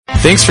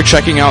Thanks for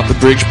checking out the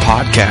Bridge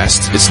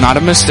Podcast. It's not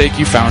a mistake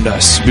you found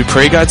us. We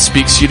pray God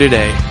speaks to you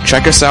today.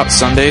 Check us out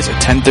Sundays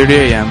at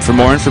 10:30 a.m. For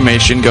more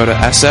information, go to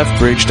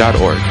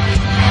sfbridge.org.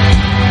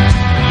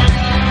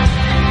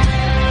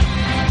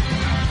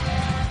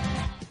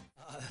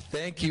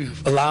 Thank you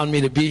for allowing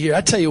me to be here.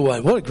 I tell you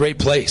what a great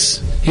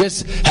place. You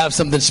guys have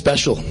something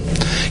special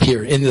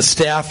here. In the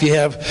staff, you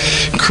have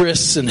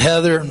Chris and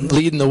Heather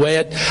leading the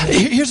way.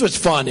 Here's what's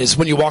fun is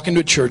when you walk into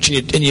a church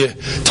and you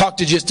talk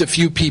to just a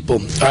few people.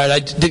 All right, I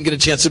didn't get a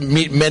chance to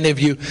meet many of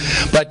you,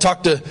 but I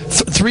talked to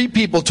three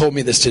people told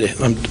me this today.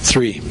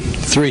 Three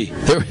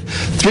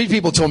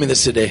people told me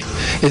this today.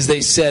 Is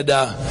they said,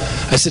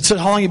 I said, so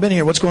how long have you been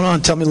here? What's going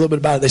on? Tell me a little bit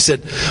about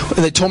it.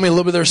 They told me a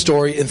little bit of their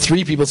story, and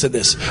three people said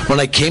this. When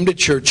I came to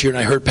church here and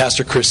I heard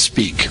Pastor Chris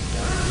speak,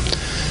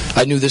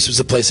 I knew this was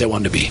the place I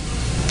wanted to be.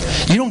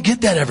 You don't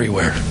get that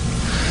everywhere.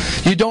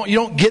 You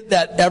don't get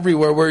that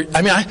everywhere.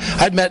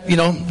 I'd met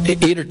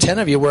 8 or 10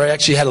 of you where I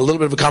actually had a little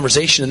bit of a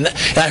conversation, and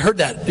I heard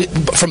that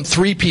from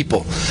three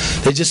people.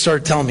 They just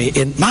started telling me,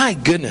 and my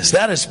goodness,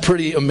 that is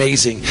pretty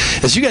amazing.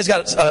 As you guys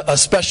got a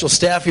special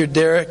staff here,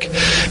 Derek,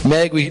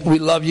 Meg, we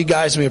love you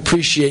guys, and we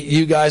appreciate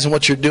you guys and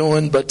what you're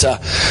doing. But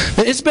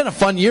it's been a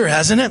fun year,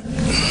 hasn't it?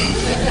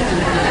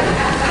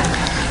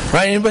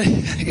 Right,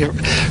 anybody?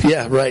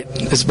 Yeah, right.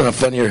 It's been a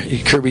fun year.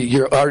 Kirby,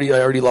 I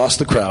already lost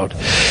the crowd.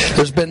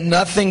 There's been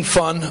nothing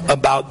fun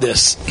about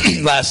this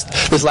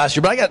last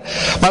year. But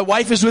my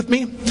wife is with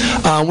me.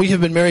 We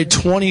have been married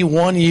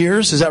 21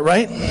 years. Is that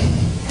right?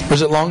 Or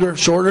is it longer,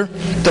 shorter?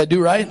 Did I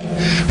do right?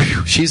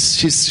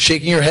 She's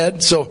shaking her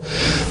head. So,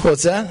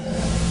 what's that?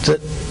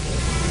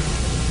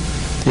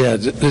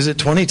 Is it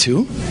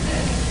 22?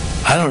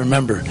 I don't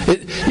remember.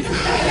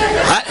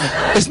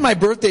 It's my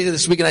birthday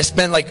this week, and I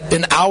spent like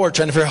an hour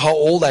trying to figure out how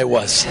old I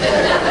was.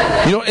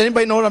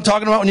 Anybody know what I'm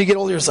talking about? When you get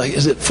older, it's like,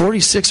 is it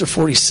 46 or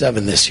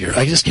 47 this year?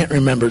 I just can't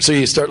remember. So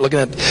you start looking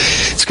at,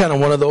 it's kind of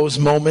one of those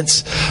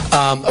moments.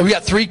 We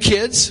got 3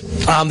 kids.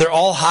 They're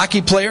all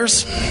hockey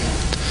players.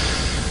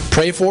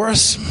 Pray for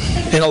us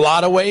in a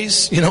lot of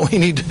ways. We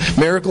need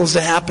miracles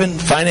to happen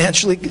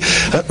financially,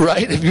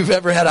 right? If you've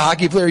ever had a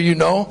hockey player,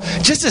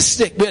 just a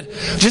stick.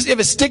 Just if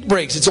a stick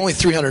breaks, it's only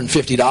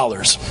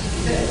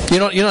 $350. You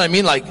know what I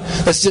mean? Like,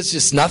 that's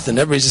just nothing.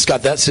 Everybody's just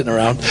got that sitting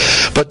around.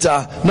 But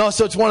no,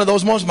 so it's one of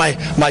those moments.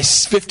 My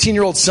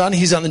 15-year-old son,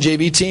 he's on the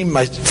JV team.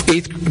 My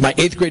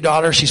 8th grade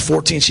daughter, she's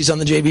 14, she's on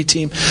the JV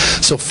team.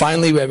 So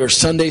finally, we have our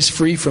Sundays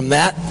free from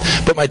that.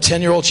 But my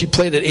 10-year-old, she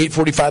played at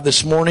 8:45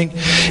 this morning,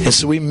 and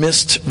so we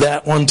missed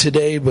that one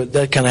today. But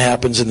that kind of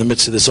happens in the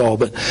midst of this all.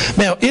 But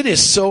man, it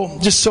is so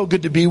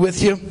good to be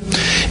with you.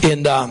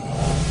 And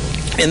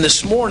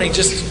this morning, I'm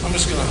just going to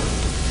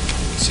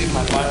see if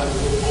my Bible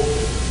will open.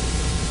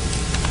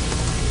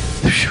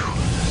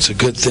 It's a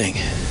good thing.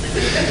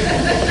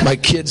 My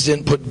kids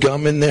didn't put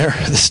gum in there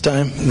this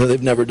time. No,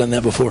 they've never done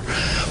that before.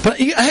 But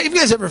have you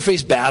guys ever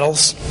faced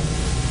battles?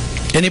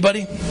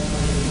 Anybody?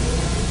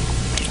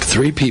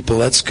 3 people.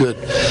 That's good.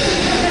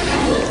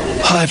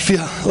 I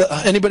feel.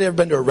 Anybody ever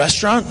been to a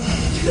restaurant?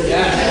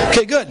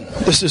 Okay, good.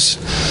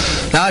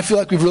 Now I feel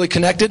like we've really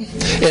connected,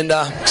 and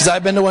because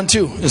I've been to one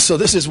too, and so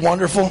this is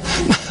wonderful.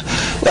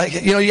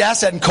 Like, you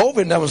asked that in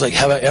COVID, and I was like,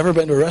 have I ever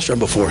been to a restaurant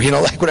before?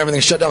 Like when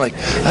everything's shut down, like,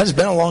 that's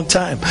been a long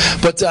time.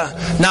 But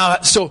now,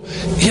 so,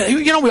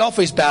 we all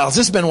face battles.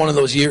 This has been one of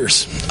those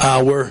years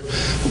where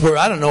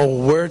I don't know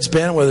where it's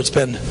been, whether it's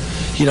been,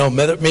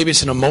 maybe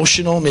it's an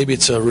emotional, maybe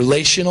it's a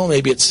relational,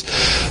 maybe it's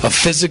a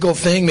physical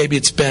thing, maybe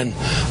it's been,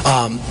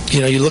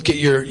 you look at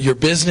your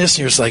business, and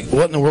you're just like,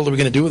 what in the world are we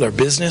going to do with our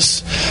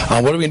business?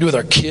 What are we going to do with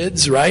our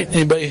kids, right?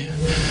 Anybody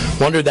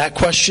wondered that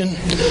question?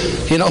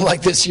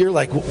 Like this year,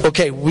 like,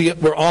 okay,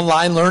 we're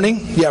online learning.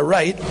 Yeah,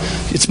 right.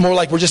 It's more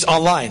like we're just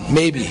online,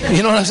 maybe.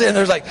 You know what I'm saying?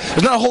 There's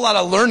not a whole lot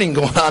of learning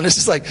going on. It's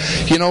just like,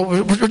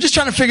 we're just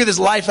trying to figure this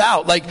life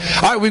out. Like,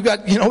 all right, we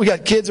got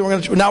kids,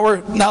 and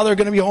now they're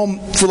going to be home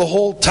for the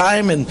whole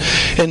time,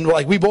 and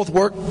like we both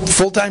work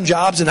full-time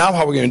jobs, and now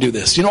how are we going to do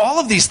this? All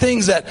of these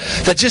things that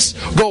just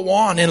go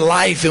on in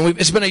life, and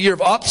it's been a year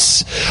of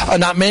ups,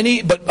 not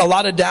many, but a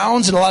lot of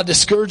downs and a lot of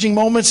discouraging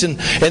moments, and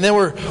then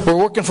we're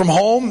working from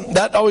home.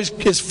 That always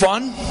is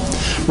fun,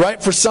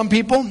 right? For some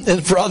people,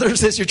 and for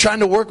others, you're trying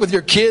to work with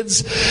your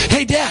kids.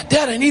 Hey, Dad,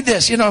 I need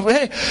this.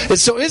 Hey, and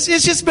so it's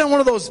just been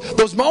one of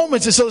those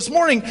moments. And so this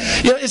morning,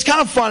 it's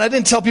kind of fun. I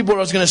didn't tell people what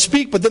I was going to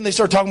speak, but then they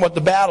started talking about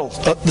the battles.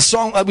 The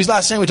song we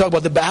last sang, we talked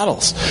about the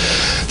battles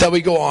that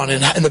we go on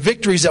and the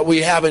victories that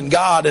we have in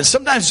God. And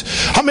sometimes,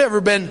 how many have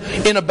ever been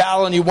in a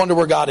battle and you wonder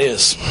where God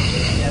is?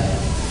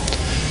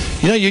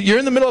 You're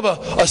in the middle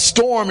of a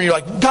storm, and you're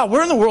like, God,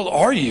 where in the world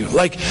are you?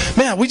 Like,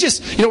 man, we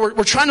just,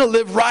 we're trying to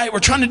live right. We're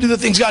trying to do the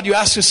things, God, you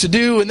ask us to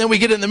do. And then we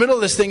get in the middle of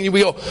this thing, and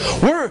we go,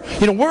 we're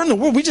in the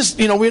world. We just,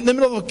 we're in the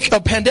middle of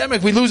a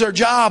pandemic. We lose our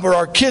job, or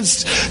our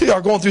kids are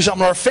going through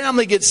something, or our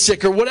family gets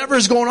sick, or whatever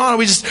is going on. And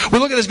we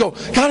look at this and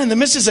go, God, in the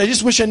midst of this, I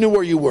just wish I knew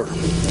where you were.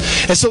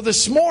 And so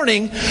this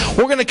morning,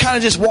 we're going to kind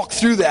of just walk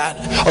through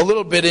that a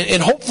little bit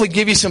and hopefully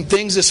give you some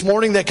things this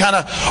morning that kind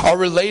of are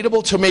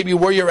relatable to maybe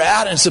where you're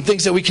at and some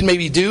things that we can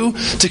maybe do.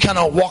 too, to kind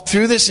of walk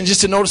through this and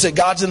just to notice that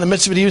God's in the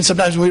midst of it, even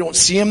sometimes when we don't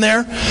see Him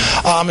there.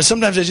 And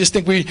sometimes I just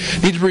think we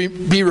need to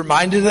be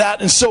reminded of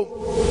that. And so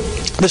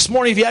this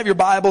morning, if you have your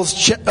Bibles,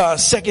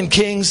 2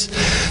 Kings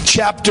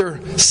chapter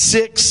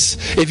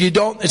 6. If you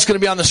don't, it's going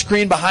to be on the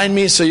screen behind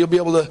me, so you'll be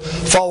able to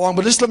follow along.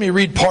 But just let me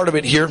read part of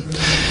it here.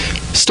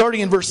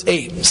 Starting in verse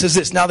 8, it says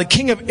this: Now the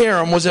king of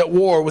Aram was at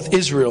war with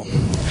Israel.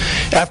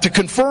 After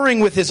conferring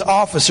with his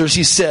officers,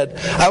 he said,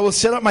 I will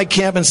set up my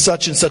camp in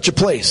such and such a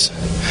place.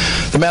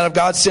 The man of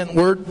God sent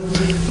word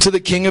to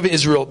the king of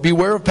Israel,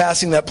 beware of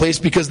passing that place,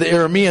 because the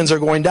Arameans are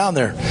going down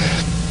there.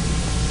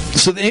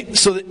 So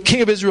the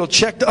king of Israel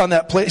checked on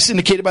that place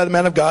indicated by the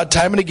man of God.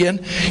 Time and again,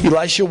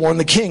 Elisha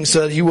warned the king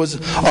so that he was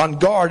on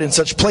guard in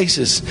such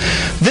places.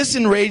 This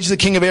enraged the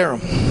king of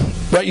Aram.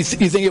 Right? You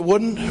think it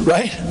wouldn't?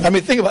 Right? I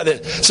mean, think about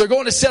this. So they're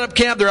going to set up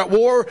camp. They're at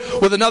war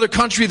with another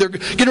country. They're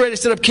getting ready to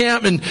set up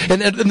camp, and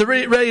they're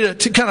ready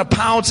to kind of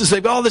pounce. And so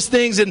they've got all these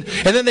things, and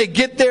then they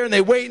get there, and they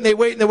wait, and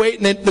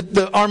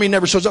the army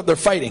never shows up. They're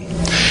fighting.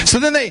 So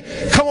then they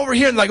come over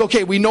here and like,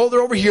 okay, we know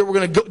they're over here. We're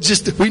going to go.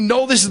 We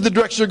know this is the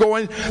direction they're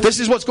going. This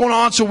is what's going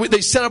on. So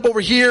they set up over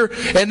here,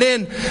 and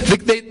then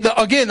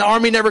again the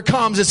army never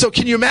comes. And so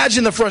can you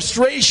imagine the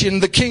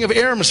frustration the king of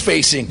Aram is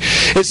facing?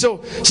 And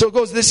so it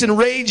goes. This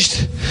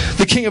enraged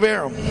the king of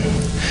Aram,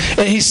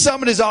 and he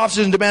summoned his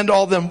officers and demanded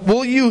all of them,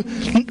 will you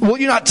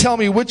not tell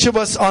me which of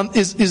us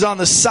is on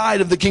the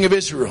side of the king of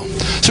Israel?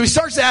 So he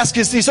starts to ask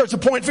us. He starts to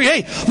point for,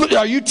 hey, look,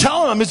 are you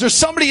telling them? Is there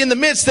somebody in the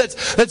midst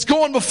that's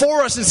going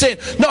before us and saying,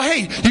 no,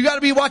 hey, you got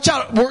to be watch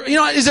out.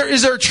 Is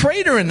there a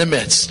traitor in the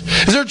midst?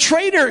 Is there a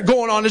traitor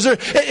going on? Is there?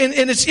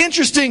 And it's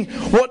interesting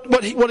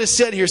what is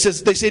said here. It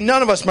says, they say,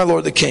 none of us, my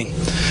lord the king,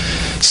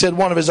 said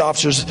one of his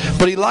officers.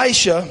 But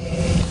Elisha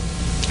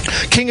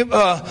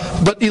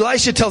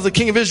tells the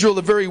king of Israel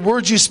the very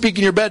words you speak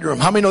in your bedroom.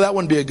 How many know that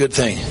wouldn't be a good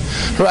thing?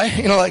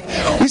 Right? Like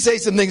we say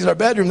some things in our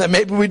bedroom that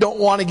maybe we don't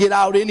want to get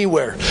out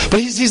anywhere.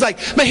 But he's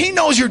like, man, he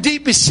knows your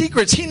deepest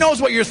secrets. He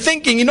knows what you're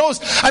thinking. He knows,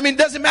 it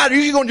doesn't matter.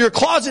 You can go into your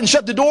closet and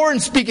shut the door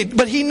and speak it,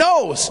 but he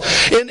knows.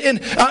 And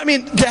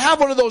to have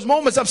one of those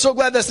moments, I'm so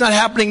glad that's not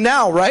happening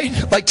now, right?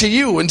 Like to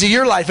you and to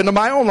your life and to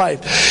my own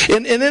life.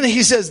 And then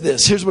he says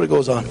this. Here's what it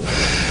goes on.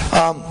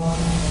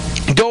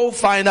 Go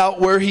find out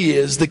where he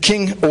is, the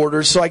king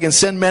orders, so I can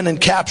send men and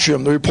capture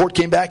him. The report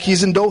came back,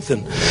 he's in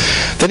Dothan.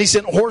 Then he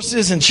sent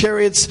horses and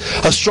chariots,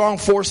 a strong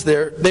force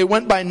there. They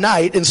went by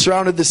night and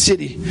surrounded the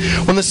city.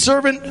 When the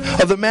servant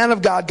of the man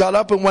of God got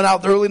up and went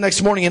out early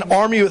next morning, an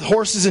army with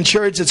horses and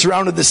chariots had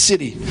surrounded the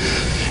city.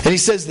 And he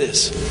says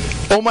this,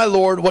 "Oh my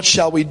Lord, what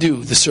shall we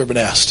do?" the servant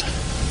asked.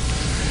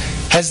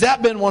 Has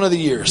that been one of the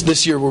years,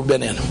 this year we've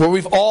been in, where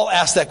we've all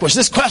asked that question?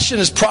 This question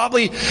has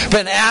probably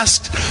been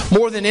asked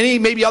more than any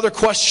maybe other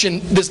question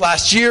this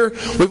last year.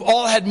 We've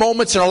all had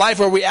moments in our life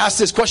where we ask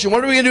this question,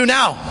 what are we going to do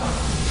now?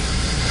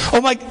 Oh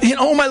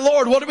my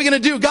Lord, what are we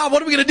going to do? God,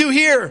 what are we going to do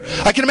here?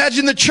 I can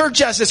imagine the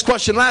church asked this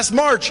question last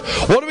March.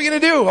 What are we going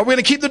to do? Are we going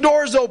to keep the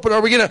doors open?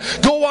 Are we going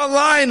to go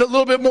online a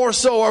little bit more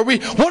so? What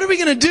are we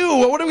going to do?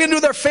 What are we going to do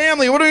with our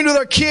family? What are we going to do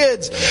with our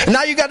kids? And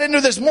now you got into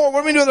this more.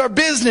 What are we going to do with our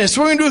business?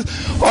 What are we going to do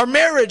with our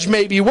marriage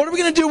maybe? What are we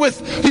going to do with,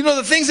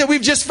 the things that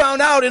we've just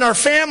found out in our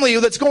family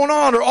that's going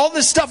on, or all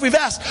this stuff we've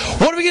asked?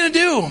 What are we going to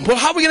do? Well,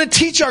 how are we going to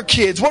teach our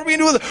kids? What are we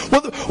going to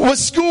do with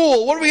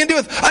school? What are we going to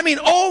do with,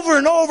 over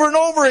and over and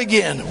over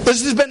again.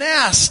 This has been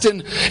asked,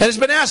 and it's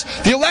been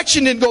asked. The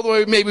election didn't go the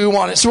way maybe we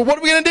wanted. So what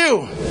are we going to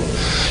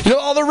do?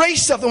 All the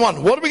race stuff they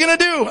want. What are we going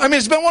to do?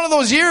 It's been one of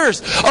those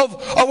years of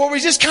where we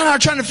just kind of are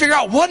trying to figure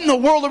out what in the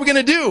world are we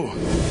going to do?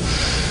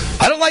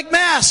 I don't like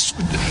masks.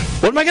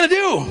 What am I going to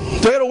do?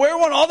 Do I got to wear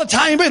one all the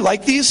time? Anybody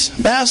like these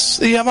masks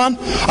that you have on?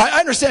 I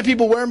understand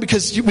people wear them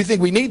because we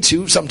think we need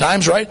to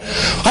sometimes, right?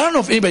 I don't know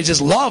if anybody just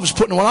loves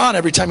putting one on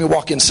every time you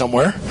walk in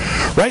somewhere,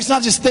 right? It's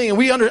not just thing.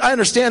 I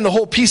understand the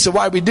whole piece of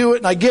why we do it,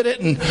 and I get it,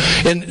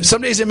 and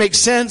some days it makes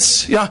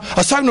sense. I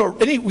was talking to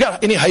we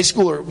got any high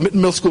school or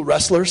middle school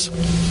wrestlers?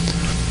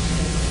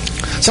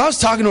 So I was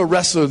talking to a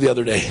wrestler the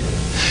other day.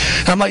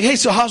 And I'm like, hey,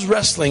 so how's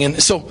wrestling?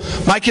 And so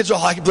my kids are all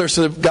hockey players,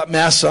 so they've got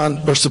masks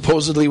on, or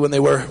supposedly when they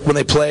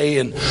play.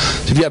 And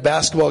if you have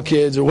basketball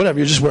kids or whatever,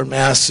 you're just wearing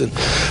masks. And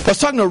I was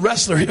talking to a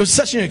wrestler. It was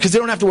such because they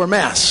don't have to wear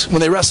masks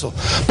when they wrestle.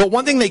 But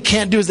one thing they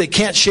can't do is they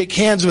can't shake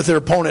hands with their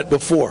opponent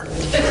before.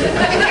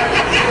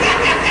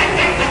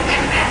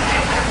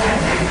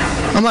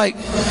 I'm like,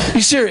 are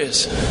you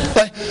serious?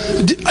 Like,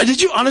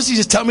 did you honestly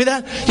just tell me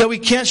that? Yeah, we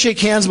can't shake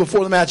hands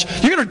before the match.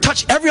 You're going to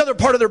touch every other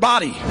part of their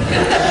body.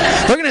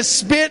 They're going to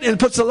spit and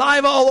put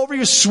saliva all over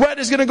you. Sweat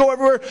is going to go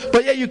everywhere.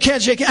 But yeah, you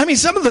can't shake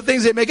hands. Some of the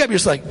things they make up, you're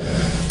just like,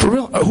 for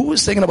real? Who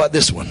was thinking about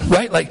this one?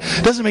 Right? Like,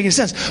 it doesn't make any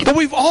sense. But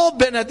we've all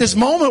been at this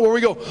moment where we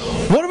go,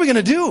 what are we going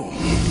to do?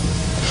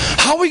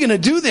 How are we going to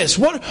do this?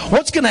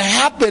 What's going to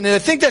happen? And I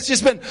think that's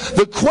just been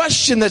the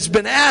question that's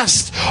been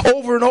asked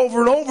over and over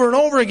and over and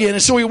over again.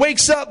 And so he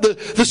wakes up,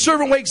 the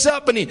servant wakes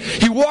up, and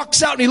he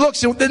walks out and he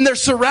looks, and then they're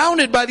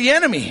surrounded by the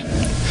enemy.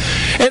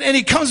 And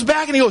he comes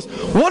back and he goes,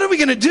 what are we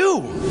going to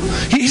do?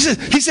 He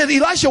said,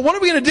 Elisha, what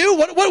are we going to do?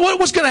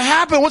 What's going to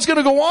happen? What's going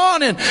to go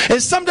on? And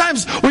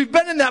sometimes we've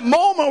been in that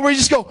moment where you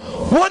just go,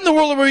 what in the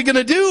world are we going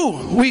to do?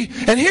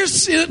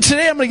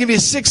 Today I'm going to give you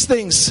 6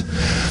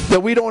 things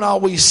that we don't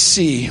always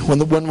see when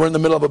we're in the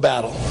middle of a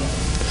battle.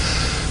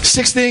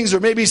 6 things, or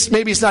maybe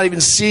it's not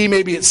even see,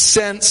 maybe it's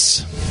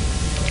sense.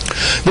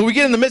 But we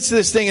get in the midst of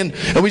this thing and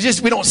we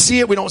don't see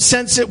it, we don't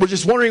sense it, we're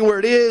just wondering where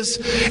it is.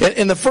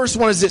 And the first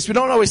one is this: we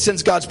don't always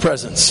sense God's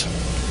presence.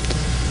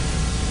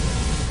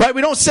 Right?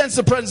 We don't sense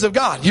the presence of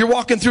God. You're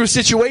walking through a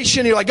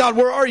situation, you're like, God,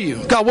 where are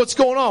you? God, what's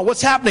going on?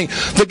 What's happening?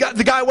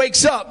 The guy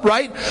wakes up,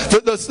 right?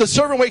 The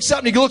servant wakes up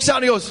and he looks out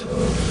and he goes,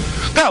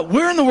 God,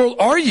 where in the world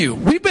are you?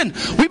 We've been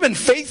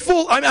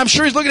faithful. I'm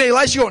sure he's looking at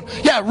Elisha going,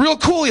 yeah, real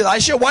cool,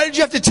 Elisha. Why did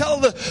you have to tell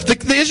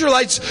the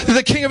Israelites,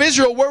 the king of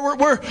Israel, where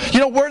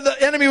the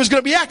enemy was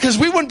going to be at? Because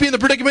we wouldn't be in the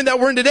predicament that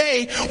we're in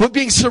today, with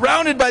being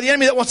surrounded by the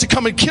enemy that wants to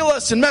come and kill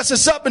us and mess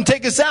us up and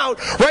take us out,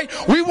 right?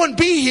 We wouldn't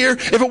be here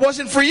if it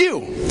wasn't for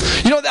you.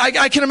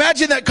 I can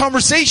imagine that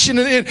conversation,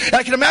 and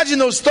I can imagine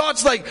those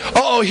thoughts like,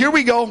 oh, here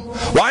we go.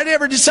 Why did I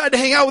ever decide to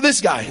hang out with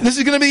this guy? This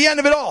is going to be the end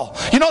of it all.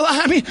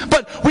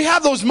 But we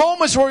have those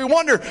moments where we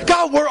wonder,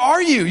 God, where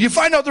are you? You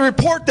find out the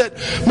report that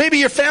maybe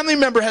your family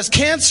member has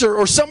cancer,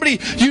 or somebody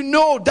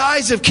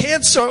dies of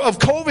cancer, of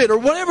COVID, or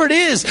whatever it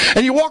is,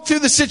 and you walk through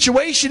the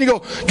situation, you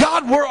go,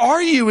 God, where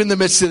are you in the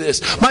midst of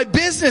this? My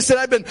business that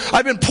I've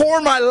been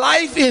pouring my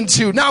life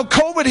into, now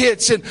COVID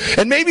hits,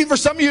 and maybe for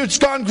some of you it's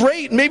gone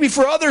great, and maybe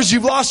for others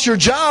you've lost your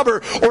job,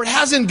 or it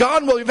hasn't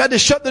gone well, you've had to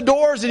shut the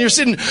doors, and you're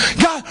sitting,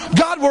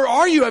 God, where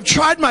are you? I've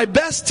tried my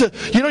best to,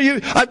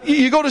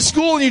 you go to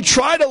school and you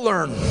try to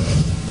learn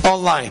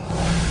online.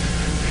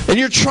 And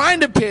you're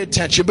trying to pay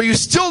attention, but you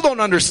still don't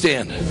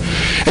understand.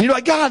 And you're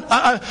like, God,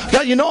 I've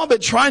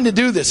been trying to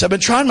do this. I've been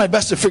trying my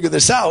best to figure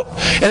this out,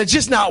 and it's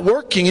just not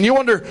working. And you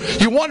wonder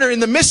in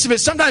the midst of it.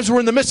 Sometimes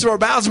we're in the midst of our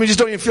battles, and we just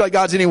don't even feel like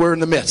God's anywhere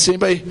in the midst.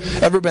 Anybody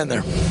ever been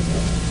there?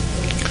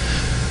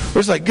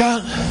 We're just like,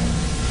 God,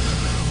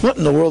 what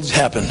in the world's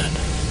happened?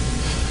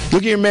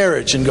 Look at your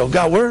marriage and go,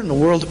 God, where in the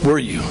world were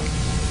you?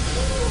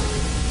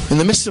 In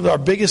the midst of our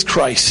biggest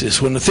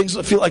crisis, when the things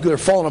feel like they're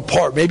falling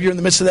apart, maybe you're in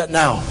the midst of that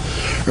now.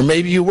 Or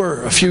maybe you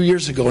were a few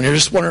years ago, and you're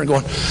just wondering,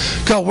 going,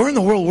 God, where in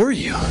the world were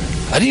you?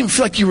 I didn't even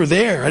feel like you were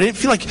there. I didn't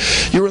feel like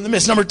you were in the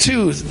midst. Number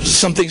 2,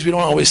 some things we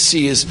don't always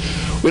see is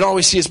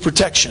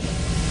protection.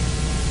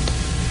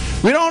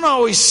 We don't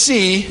always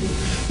see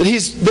that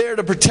He's there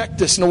to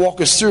protect us and to walk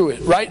us through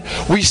it, right?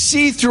 We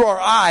see through our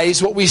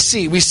eyes what we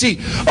see. We see,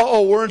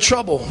 we're in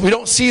trouble. We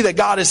don't see that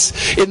God is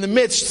in the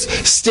midst,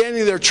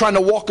 standing there trying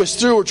to walk us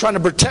through or trying to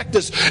protect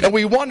us. And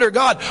we wonder,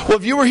 God, well,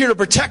 if you were here to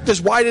protect us,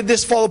 why did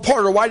this fall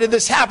apart? Or why did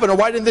this happen? Or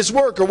why didn't this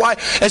work? Or why?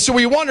 And so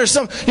we wonder,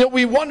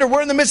 we wonder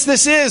where in the midst of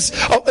this is.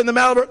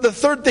 The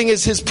third thing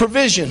is His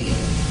provision.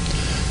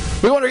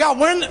 We wonder, God,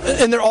 when?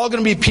 And they're all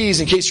going to be P's,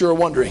 in case you were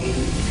wondering.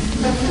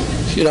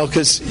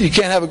 Because you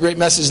can't have a great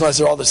message unless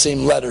they're all the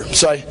same letter.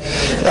 So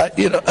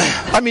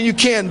you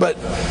can, but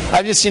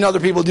I've just seen other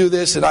people do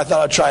this, and I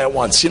thought I'd try it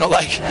once. In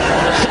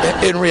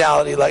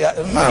reality, I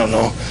don't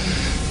know.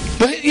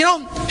 But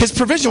His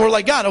provision. We're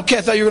like, God, okay,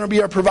 I thought you were going to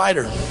be our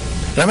provider,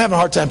 and I'm having a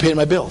hard time paying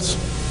my bills. I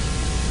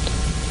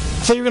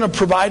thought you were going to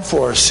provide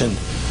for us, and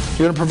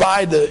you're going to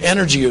provide the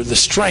energy or the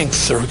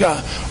strength or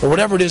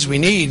whatever it is we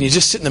need. And you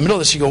just sit in the middle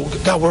of this. You go,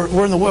 God,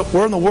 where in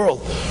the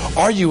world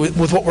are you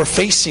with what we're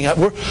facing? I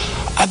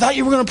thought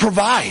you were going to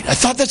provide. I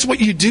thought that's what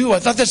you do. I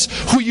thought that's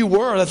who you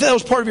were. I thought that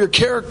was part of your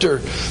character.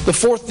 The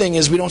fourth thing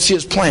is we don't see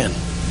His plan.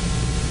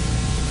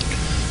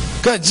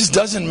 God, it just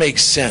doesn't make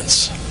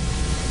sense.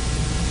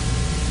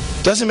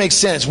 Doesn't make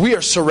sense. We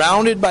are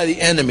surrounded by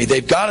the enemy.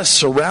 They've got us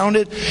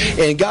surrounded,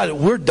 and God,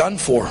 we're done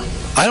for.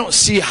 I don't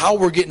see how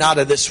we're getting out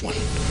of this one.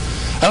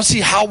 I don't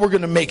see how we're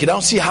going to make it. I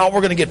don't see how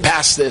we're going to get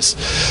past this.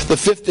 The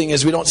fifth thing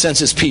is we don't sense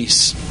His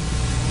peace.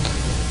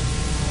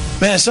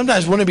 Man,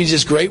 sometimes wouldn't it be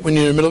just great when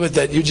you're in the middle of it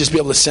that you just be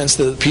able to sense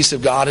the peace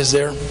of God is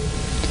there?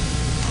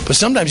 But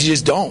sometimes you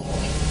just don't.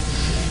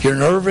 You're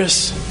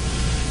nervous.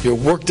 You're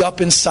worked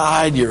up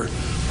inside. You're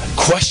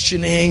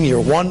questioning.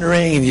 You're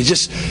wondering. And you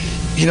just,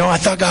 I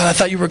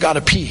thought you were God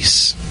of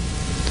peace.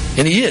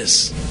 And He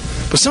is.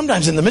 But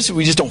sometimes in the midst of it,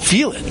 we just don't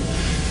feel it.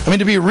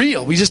 To be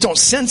real, we just don't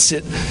sense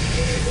it.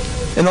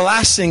 And the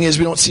last thing is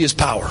we don't see His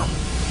power.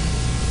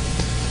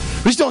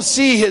 We just don't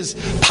see His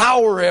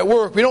power at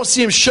work. We don't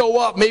see Him show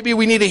up. Maybe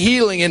we need a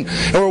healing, and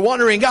we're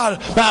wondering,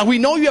 God, we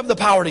know you have the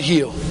power to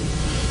heal.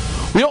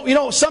 We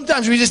don't.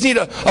 Sometimes we just need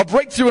a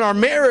breakthrough in our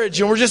marriage,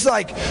 and we're just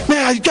like,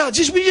 man, God,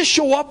 we just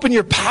show up in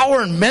your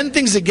power and mend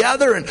things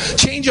together and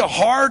change a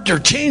heart, or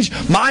change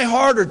my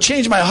heart, or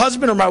change my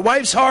husband or my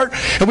wife's heart.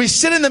 And we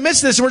sit in the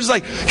midst of this, and we're just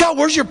like, God,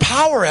 where's your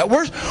power at?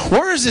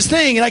 Where is this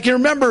thing? And I can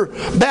remember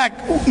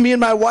back, me and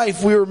my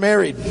wife, we were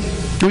married.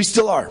 We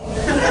still are.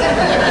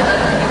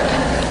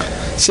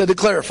 Said to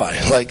clarify,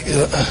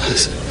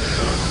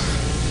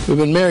 we've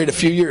been married a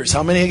few years.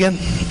 How many again?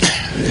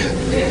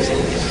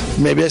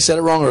 Maybe I said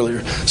it wrong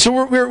earlier. So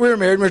we were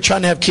married, and we were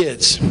trying to have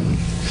kids.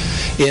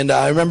 And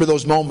I remember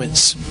those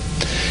moments.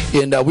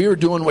 And we were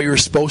doing what you were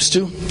supposed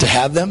to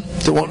have them.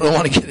 Don't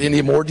want to get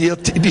any more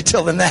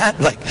detail than that.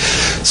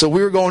 So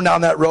we were going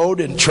down that road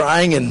and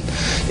trying and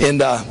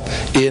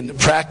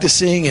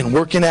practicing and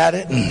working at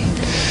it. And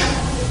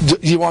do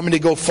you want me to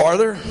go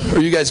farther? Or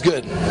are you guys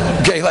good?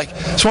 Okay,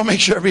 just want to make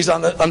sure everybody's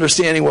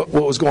understanding what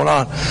was going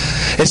on.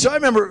 And so I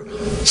remember,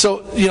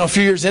 a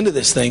few years into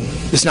this thing,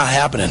 it's not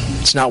happening.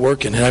 It's not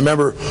working. And I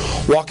remember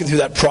walking through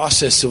that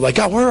process of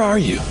God, where are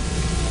you?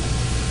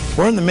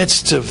 We're in the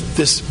midst of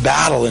this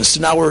battle. And so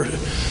now we're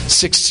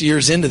 6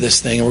 years into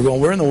this thing. And we're going,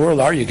 where in the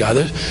world are you, God?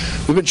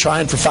 We've been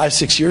trying for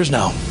 5-6 years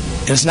now.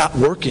 And it's not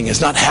working.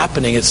 It's not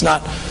happening. It's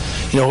not...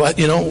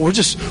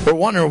 we're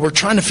wondering, we're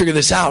trying to figure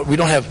this out. We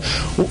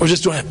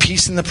just don't have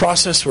peace in the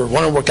process. We're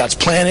wondering what God's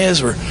plan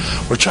is. We're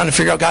trying to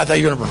figure out, God, that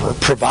you're going to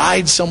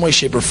provide some way,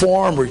 shape, or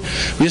form. We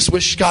just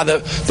wish, God,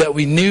 that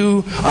we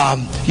knew,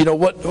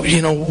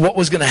 what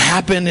was going to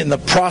happen in the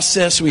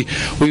process. We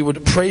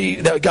would pray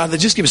that, God, that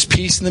just give us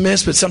peace in the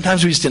midst, but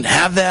sometimes we just didn't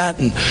have that.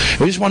 And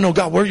we just want to know,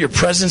 God, where your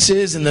presence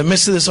is in the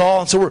midst of this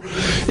all. And so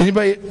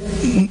anybody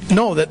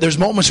know that there's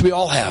moments we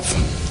all have.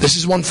 This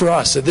is one for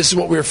us, that this is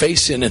what we're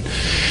facing. And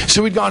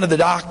so we'd gone to the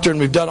doctor, and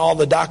we've done all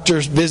the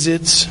doctor's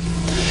visits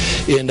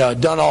and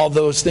done all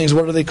those things.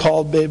 What are they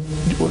called, babe,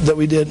 that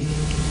we did?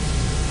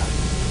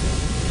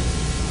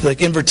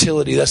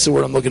 Infertility, that's the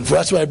word I'm looking for.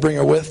 That's what I bring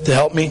her with to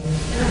help me.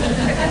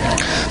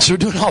 So we're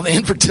doing all the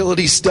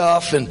infertility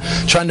stuff and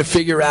trying to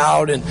figure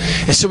out. And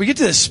so we get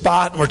to this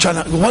spot, and we're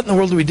trying to, what in the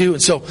world do we do?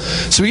 And so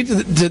we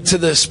get to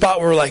the spot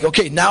where we're like,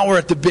 okay, now we're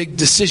at the big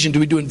decision. Do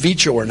we do in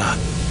vitro or not?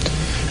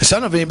 So I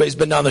don't know if anybody's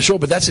been down the shore,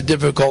 but that's a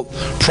difficult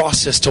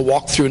process to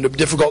walk through, and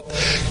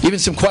even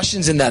some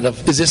questions in that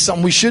of, is this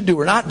something we should do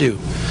or not do?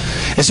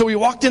 And so we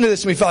walked into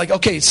this and we felt like,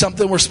 okay, it's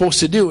something we're supposed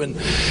to do. And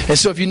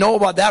so if you know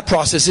about that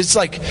process, it's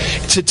like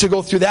to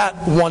go through that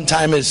one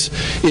time is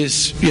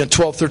 $12,000,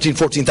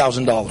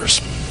 $13,000,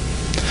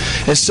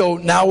 $14,000. And so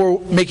now we're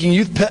making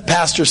youth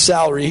pastor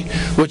salary,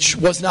 which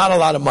was not a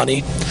lot of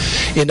money.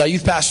 And I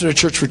youth pastored a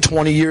church for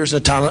 20 years in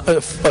a town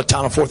of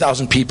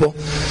 4,000 people.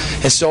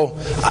 And so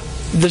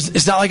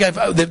it's not like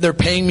they're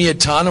paying me a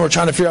ton, and we're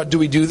trying to figure out, do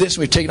we do this?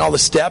 And we've taken all the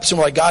steps, and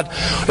we're like, God,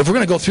 if we're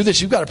going to go through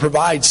this, you've got to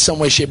provide some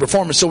way, shape, or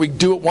form. And so we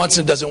do it once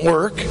and it doesn't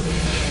work.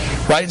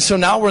 Right? And so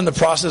now we're in the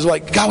process of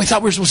like, God, we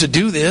thought we were supposed to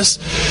do this.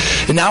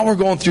 And now we're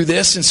going through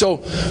this. And so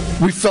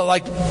we felt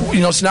like,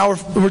 so now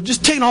we're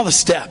just taking all the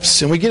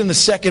steps. And we get in the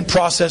second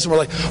process, and we're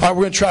like, all right,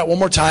 we're going to try it one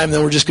more time, and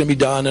then we're just going to be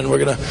done. And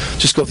we're going to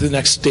just go through the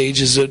next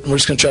stages. And we're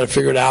just going to try to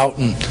figure it out.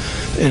 And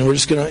we're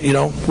just going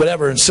to,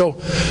 whatever. And so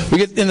we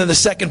get into the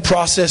second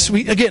process.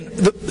 We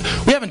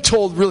haven't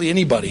told really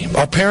anybody.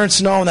 Our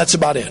parents know, and that's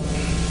about it.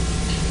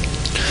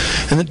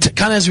 And then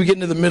kind of as we get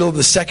into the middle of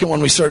the second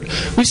one, we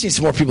just need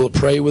some more people to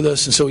pray with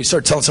us. And so we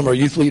start telling some of our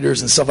youth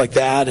leaders and stuff like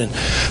that.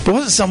 But it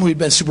wasn't something we'd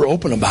been super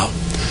open about.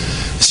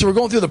 So we're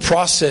going through the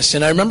process.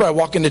 And I remember I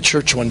walk into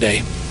church one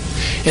day.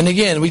 And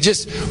again, we're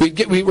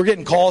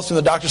getting calls from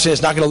the doctor saying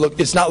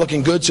it's not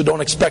looking good, so don't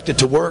expect it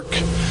to work.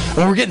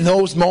 And we're getting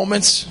those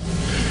moments,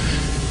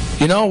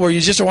 where you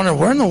just are wondering,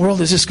 where in the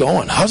world is this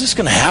going? How's this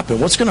going to happen?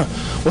 What's going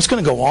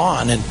to go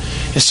on? And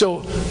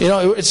so,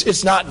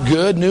 it's not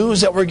good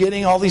news that we're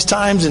getting all these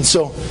times. And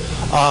so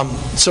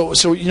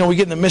we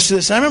get in the midst of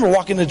this. And I remember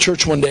walking into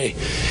church one day,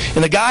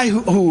 and the guy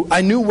who I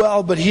knew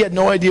well, but he had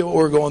no idea what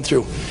we were going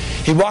through.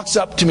 He walks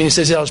up to me and he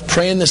says, I was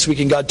praying this week,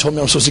 and God told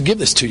me I'm supposed to give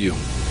this to you.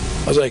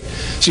 I was like,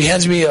 so he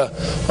hands me a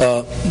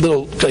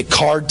little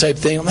card type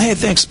thing. I'm like, hey,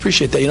 thanks,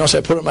 appreciate that. So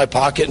I put it in my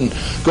pocket and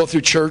go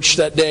through church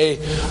that day.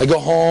 I go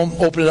home,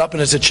 open it up,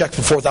 and it's a check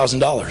for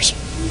 $4,000.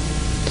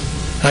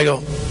 And I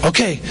go,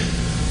 okay,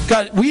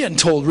 God, we hadn't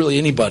told really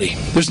anybody.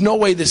 There's no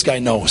way this guy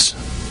knows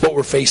what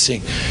we're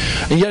facing.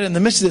 And yet in the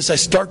midst of this, I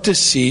start to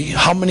see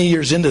how many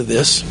years into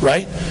this,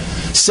 right?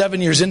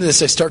 7 years into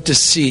this, I start to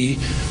see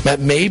that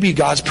maybe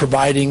God's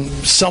providing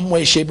some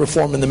way, shape, or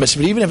form in the midst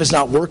of it. Even if it's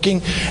not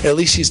working, at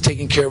least He's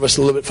taking care of us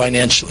a little bit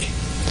financially.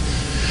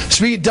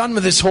 So we get done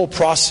with this whole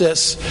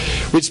process.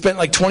 We'd spent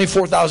like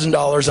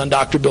 $24,000 on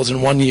doctor bills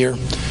in 1 year.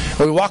 And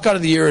we walk out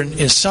of the year,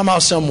 and somehow,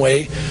 some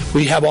way,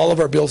 we have all of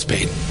our bills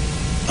paid.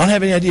 I don't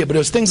have any idea, but it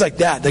was things like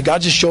that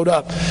God just showed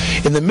up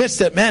in the midst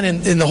that, man,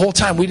 in the whole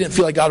time, we didn't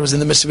feel like God was in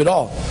the midst of it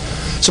all.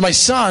 So my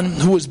son,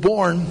 who was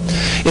born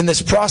in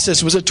this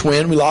process, was a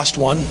twin. We lost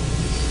one.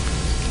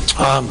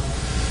 And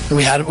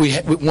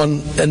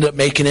one ended up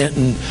making it.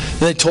 And then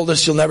they told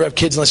us, you'll never have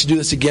kids unless you do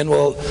this again.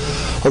 Well,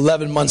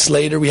 11 months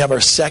later, we have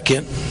our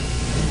second.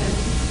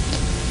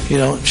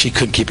 She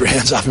couldn't keep her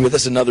hands off me, but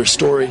that's another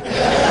story.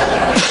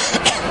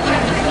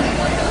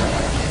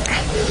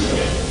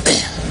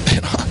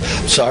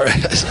 Sorry,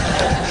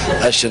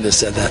 I shouldn't have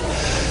said that.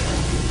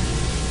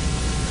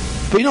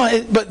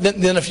 But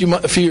then a few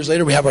years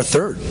later, we have our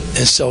third.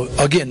 And so,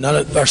 again,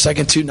 our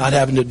second two not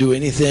having to do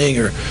anything,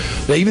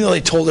 even though they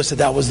told us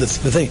that was the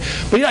thing.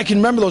 But I can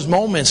remember those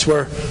moments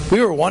where we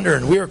were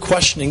wondering, we were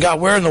questioning,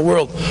 God, where in the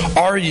world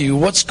are you?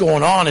 What's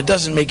going on? It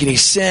doesn't make any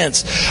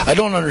sense. I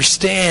don't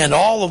understand.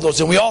 All of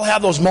those. And we all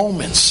have those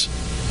moments.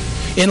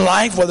 in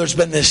life, whether it's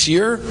been this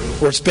year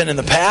or it's been in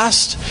the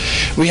past.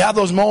 We have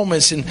those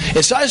moments. And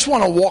so I just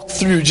want to walk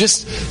through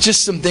just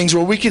some things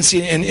where we can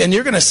see, and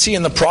you're going to see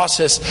in the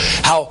process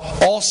how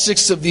all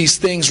 6 of these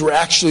things were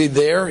actually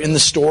there in the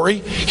story.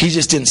 He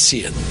just didn't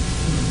see it.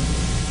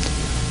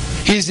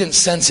 He just didn't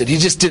sense it. He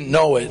just didn't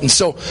know it. And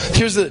so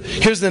here's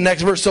the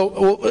next verse.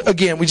 So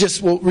again,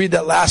 we'll read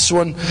that last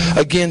one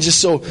again, just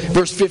so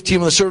verse 15.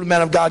 When the servant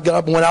man of God got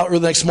up and went out early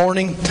the next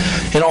morning,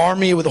 an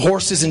army with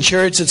horses and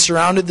chariots had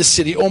surrounded the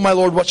city. "Oh my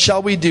Lord, what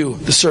shall we do?"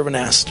 the servant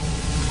asked.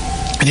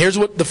 And here's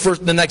what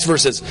the next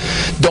verse is.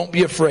 "Don't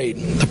be afraid,"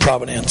 the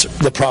prophet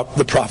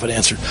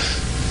answered.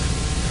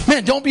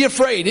 Man, don't be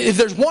afraid. If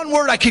there's one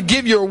word I could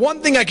give you, or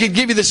one thing I could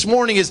give you this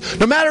morning, is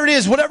no matter it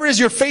is, whatever it is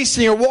you're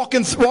facing, you're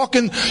walking through,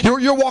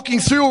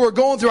 or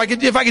going through.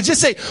 If I could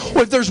just say,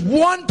 if there's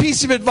one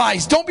piece of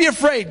advice, don't be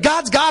afraid.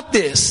 God's got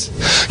this.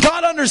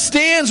 God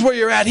understands where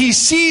you're at. He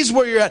sees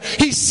where you're at.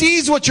 He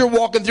sees what you're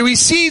walking through. He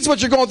sees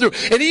what you're going through.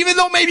 And even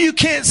though maybe you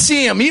can't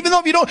see Him, even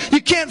though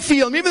you can't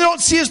feel Him, even though you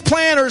don't see His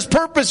plan or His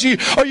purpose,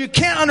 or you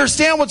can't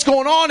understand what's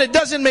going on, it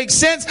doesn't make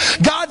sense.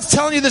 God's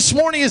telling you this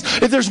morning is,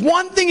 if there's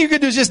one thing you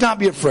can do, is just not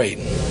be afraid.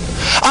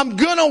 I'm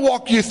going to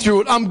walk you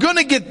through it. I'm going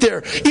to get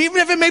there. Even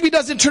if it maybe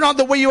doesn't turn out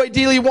the way you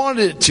ideally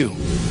wanted it to.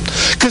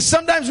 Because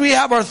sometimes we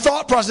have our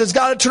thought process, it's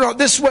got to turn out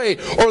this way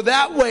or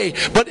that way.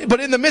 But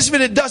in the midst of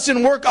it, it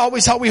doesn't work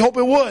always how we hope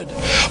it would.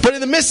 But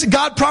in the midst,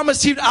 God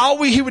promised He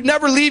would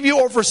never leave you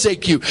or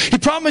forsake you. He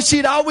promised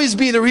He'd always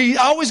be there. He's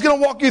always going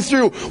to walk you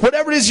through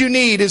whatever it is you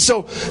need. And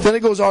so then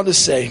it goes on to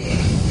say,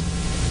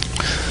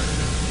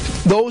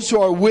 those who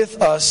are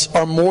with us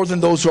are more than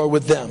those who are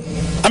with them.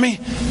 I mean,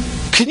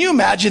 can you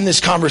imagine this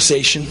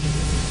conversation?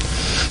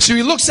 So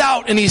he looks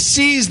out and he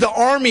sees the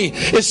army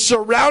is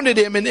surrounded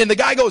him, and the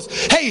guy goes,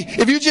 "Hey,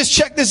 if you just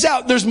check this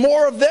out, there's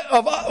more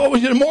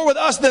more with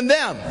us than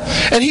them."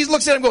 And he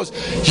looks at him and goes,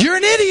 "You're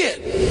an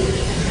idiot.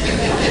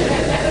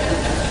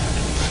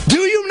 Do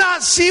you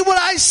not see what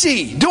I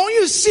see? Don't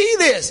you see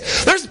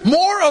this? There's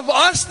more of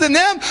us than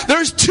them.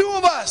 There's 2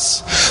 of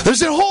us.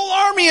 There's a whole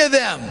army of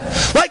them."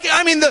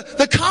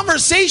 The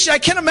conversation, I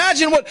can't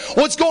imagine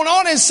what's going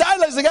on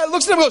inside. As the guy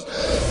looks at him and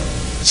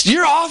goes,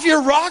 "You're off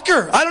your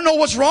rocker. I don't know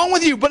what's wrong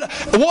with you, but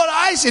what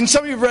I see," and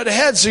some of you have read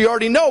ahead, so you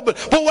already know, but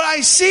what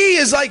I see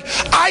is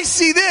I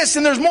see this,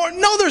 and there's more.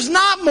 No, there's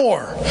not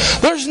more.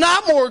 There's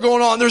not more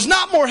going on. There's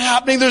not more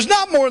happening. There's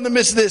not more in the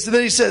midst of this. And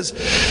then he says,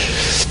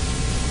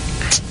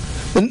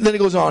 and then he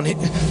goes on,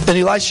 and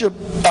Elisha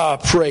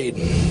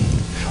prayed,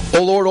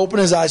 "O Lord, open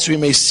his eyes so he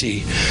may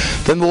see."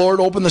 Then the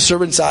Lord opened the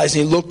servant's eyes,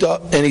 and he looked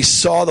up, and he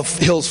saw the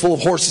hills full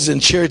of horses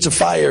and chariots of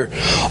fire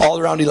all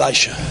around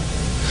Elisha.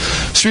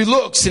 So he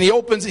looks and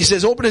he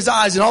says, "Open his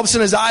eyes," and all of a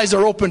sudden his eyes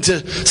are open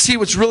to see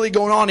what's really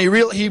going on.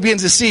 He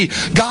begins to see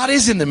God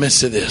is in the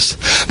midst of this.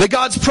 That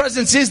God's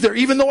presence is there,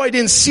 even though I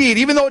didn't see it,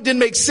 even though it didn't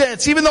make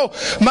sense, even though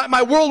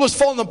my world was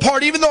falling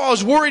apart, even though I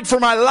was worried for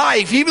my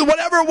life, even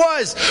whatever it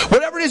was,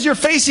 whatever it is you're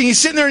facing, He's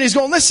sitting there and He's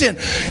going, "Listen,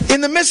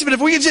 in the midst of it, if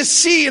we could just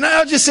see," and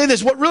I'll just say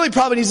this, what really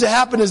probably needs to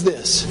happen is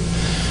this,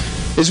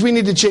 is we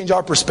need to change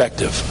our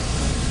perspective.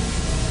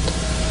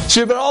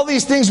 See, but all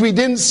these things we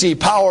didn't see,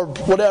 power,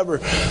 whatever,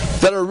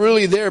 that are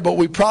really there, but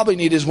we probably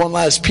need is one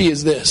last P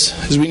is this,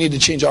 is we need to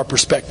change our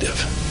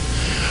perspective.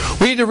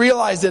 We need to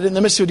realize that in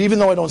the midst of it, even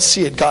though I don't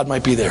see it, God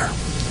might be there.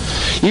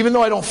 Even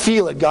though I don't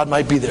feel it, God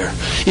might be there.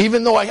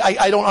 Even though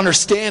I don't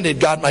understand it,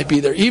 God might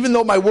be there. Even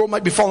though my world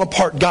might be falling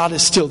apart, God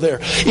is still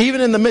there.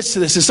 Even in the midst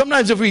of this. And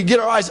sometimes if we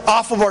get our eyes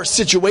off of our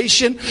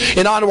situation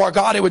and onto our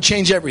God, it would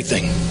change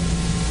everything.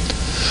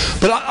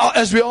 But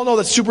as we all know,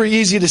 that's super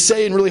easy to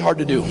say and really hard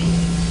to do.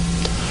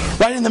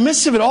 Right? In the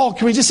midst of it all,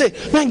 can we just say,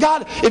 "Man,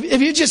 God,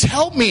 if you just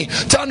help me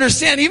to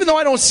understand, even though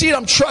I don't see it,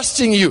 I'm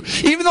trusting you.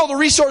 Even though the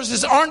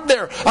resources aren't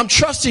there, I'm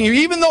trusting you.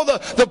 Even though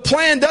the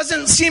plan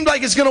doesn't seem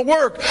like it's going to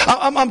work,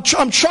 I'm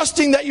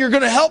trusting that you're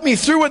going to help me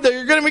through it, that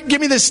you're going to give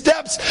me the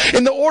steps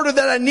in the order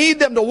that I need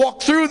them to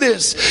walk through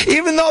this.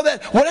 Even though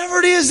that, whatever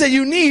it is that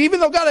you need, even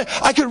though, God,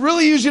 I could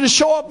really use you to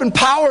show up in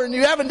power and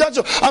you haven't done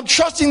so, I'm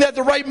trusting that at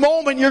the right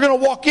moment you're going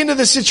to walk into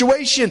this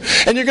situation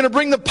and you're going to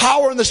bring the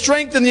power and the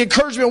strength and the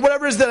encouragement,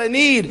 whatever it is that I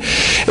need."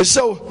 And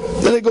so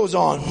then it goes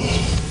on.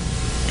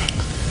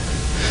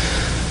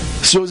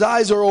 So his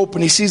eyes are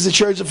open. He sees the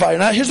chariots of fire.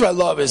 Now here's what I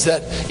love is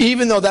that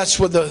even though that's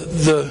what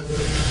the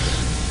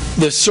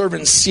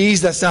servant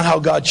sees, that's not how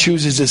God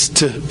chooses us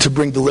to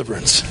bring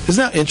deliverance.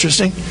 Isn't that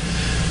interesting?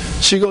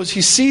 So he goes,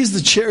 he sees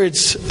the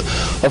chariots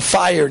of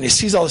fire and he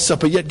sees all this stuff,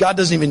 but yet God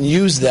doesn't even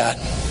use that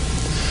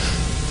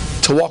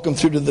to walk him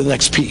through to the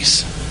next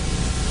piece.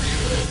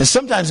 And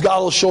sometimes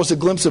God will show us a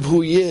glimpse of who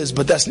He is,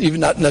 but that's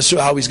even not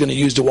necessarily how He's going to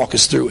use to walk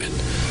us through it.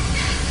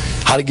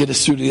 How to get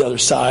us through to the other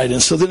side.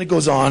 And so then it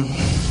goes on. It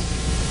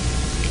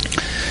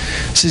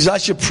says,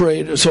 Elisha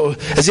prayed. So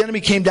as the enemy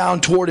came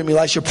down toward him,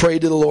 Elisha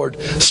prayed to the Lord,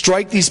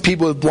 "Strike these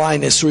people with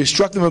blindness." So he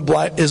struck them with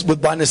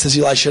blindness as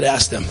Elisha had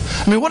asked them.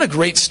 I mean, what a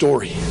great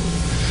story.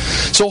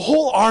 So a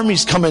whole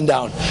army's coming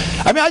down.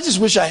 I mean, I just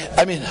wish I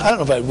don't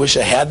know if I wish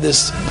I had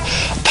this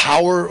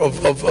power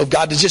of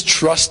God, to just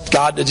trust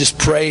God, to just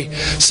pray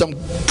some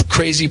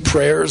crazy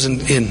prayers.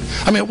 And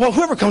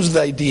whoever comes with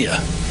the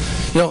idea,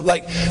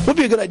 like, what would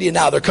be a good idea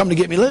now? They're coming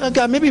to get me.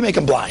 God, maybe make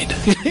them blind.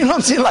 You know what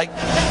I'm saying? Like,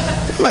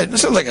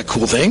 this sounds like a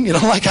cool thing. Maybe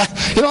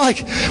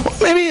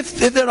if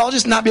they'd all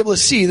just not be able to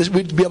see,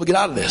 we'd be able to get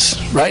out of this,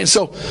 right? And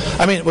so,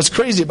 what's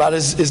crazy about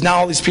it is now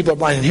all these people are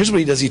blind. And here's what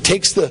he does: he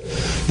takes the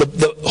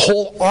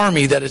whole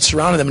army that had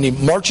surrounded them, and he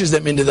marches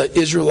them into the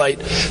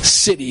Israelite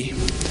city.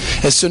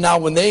 And so now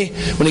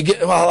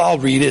I'll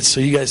read it. So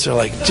you guys are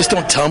like, just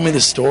don't tell me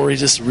the story,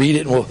 just read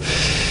it, and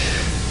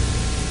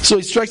So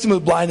he strikes them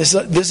with blindness.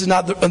 This is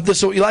not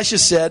so Elisha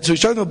said. So he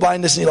struck them with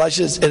blindness, and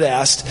Elisha had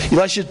asked.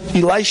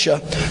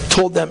 Elisha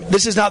told them,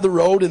 "This is not the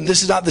road, and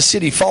this is not the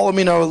city. Follow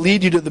me, and I will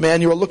lead you to the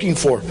man you are looking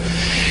for."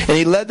 And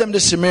he led them to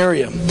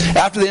Samaria.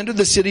 After they entered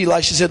the city,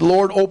 Elisha said,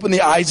 "Lord, open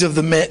the eyes of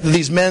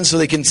these men so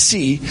they can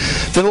see."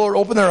 Then the Lord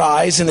opened their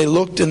eyes, and they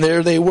looked, and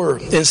there they were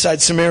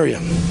inside Samaria.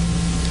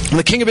 When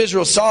the king of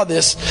Israel saw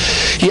this,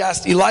 he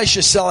asked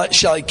Elisha,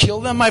 "Shall I kill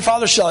them, my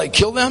father? Shall I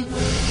kill them?"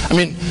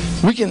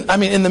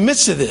 In the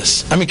midst of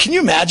this, can you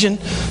imagine?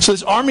 So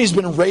this army's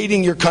been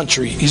raiding your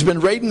country. They've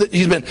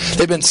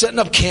been setting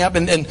up camp,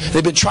 and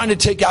they've been trying to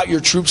take out your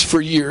troops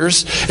for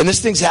years. And this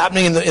thing's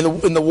happening,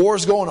 and the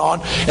war's going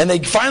on, and they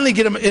finally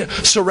get them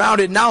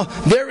surrounded. Now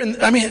they're in.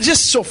 It's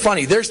just so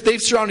funny.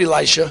 They've surrounded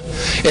Elisha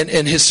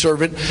and his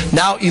servant.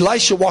 Now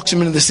Elisha walks them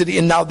into the city,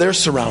 and now they're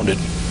surrounded.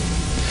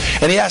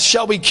 And he asks,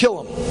 "Shall we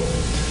kill him?"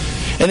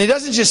 And he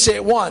doesn't just say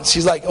it once.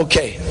 He's like,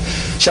 "Okay,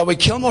 shall we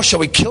kill him, or shall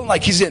we kill him?"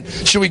 Like he's in,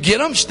 should we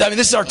get him?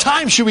 This is our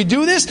time. Should we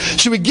do this?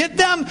 Should we get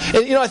them?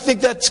 And I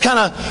think that's kind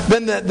of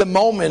been the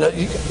moment.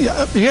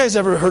 You guys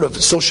ever heard of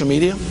social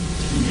media?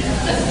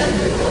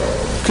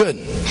 Good.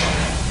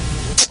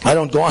 I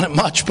don't go on it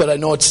much, but I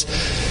know it's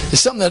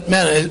something that,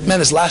 man,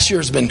 this last year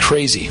has been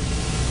crazy.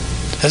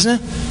 Hasn't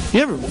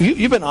it?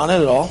 You've been on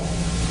it at all?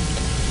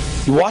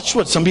 You watch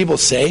what some people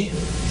say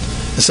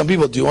and some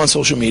people do on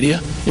social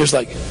media. You're just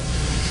like,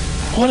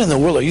 what in the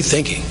world are you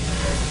thinking?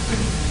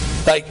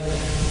 Like,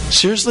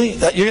 seriously?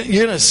 You're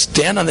going to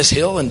stand on this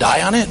hill and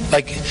die on it?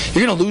 Like,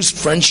 you're going to lose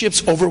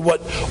friendships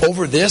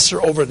over this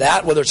or over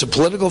that, whether it's a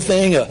political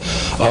thing, a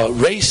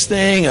race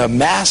thing, a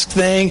mask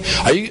thing.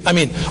 Are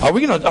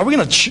we going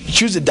to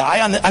choose to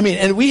die on that?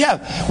 And we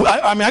have.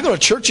 I go to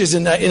churches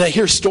and I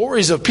hear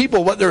stories of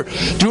people what they're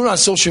doing on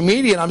social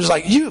media, and I'm just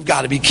like, you've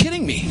got to be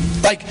kidding me!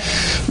 Like,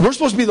 we're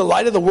supposed to be the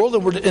light of the world,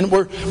 and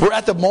we're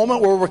at the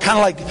moment where we're kind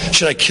of like,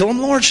 should I kill him,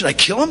 Lord? Should I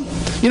kill him?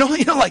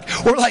 Like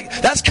we're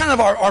like, that's kind of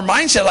our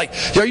mindset. Like,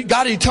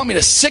 God, are you telling me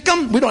to sick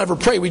him? We don't ever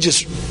pray. We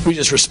just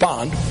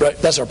respond, right?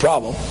 That's our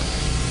problem.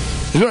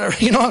 You know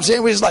what I'm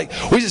saying? We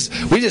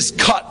just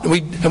cut, and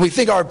we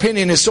think our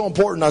opinion is so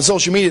important on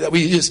social media that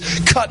we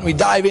just cut and we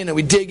dive in and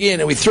we dig in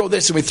and we throw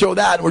this and we throw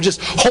that, and we're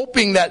just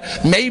hoping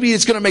that maybe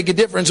it's going to make a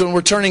difference when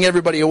we're turning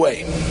everybody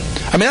away.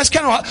 That's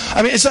kind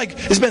of. It's like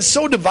it's been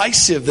so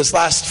divisive this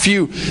last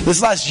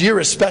year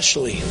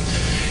especially.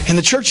 And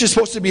the church is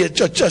supposed to be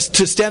just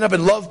to stand up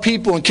and love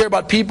people and care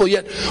about people,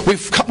 yet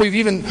we've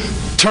even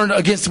turned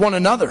against one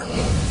another.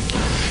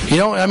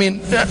 You'd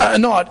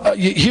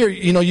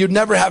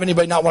never have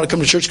anybody not want to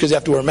come to church because they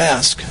have to wear a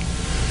mask,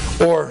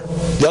 or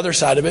the other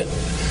side of it,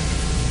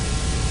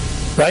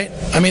 right?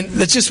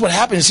 That's just what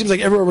happens. It seems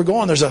like everywhere we're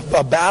going, there's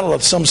a battle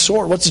of some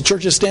sort. What's the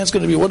church's stance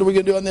going to be? What are we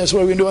going to do on this?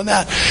 What are we going to do on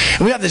that?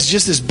 And we have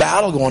this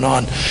battle going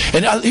on.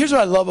 And here's what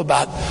I love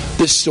about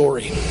this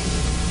story.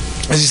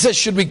 As he says,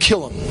 should we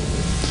kill him?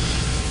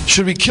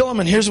 Should we kill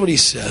him? And here's what he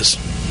says.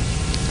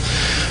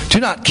 Do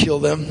not kill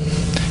them,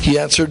 he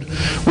answered.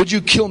 Would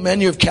you kill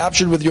men you have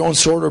captured with your own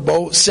sword or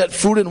bow? Set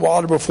food and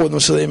water before them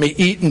so they may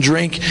eat and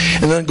drink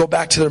and then go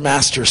back to their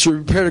master. So he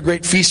prepared a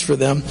great feast for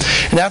them.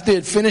 And after they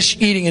had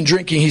finished eating and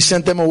drinking, he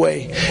sent them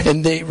away.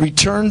 And they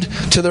returned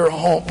to their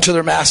home, to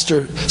their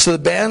master. So the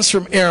bands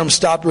from Aram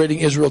stopped raiding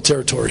Israel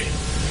territory.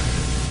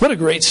 What a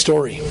great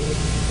story.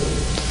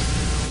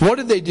 What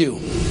did they do?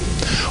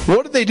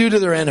 What did they do to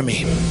their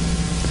enemy?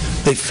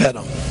 They fed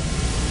them.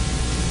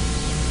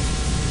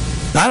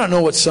 Now, I don't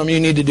know what some of you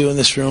need to do in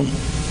this room,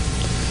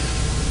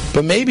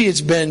 but maybe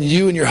it's been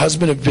you and your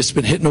husband have just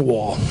been hitting a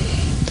wall,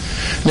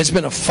 and it's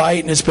been a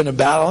fight and it's been a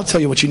battle. I'll tell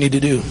you what you need to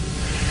do.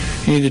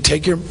 You need to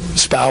take your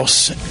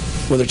spouse,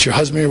 whether it's your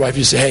husband or your wife,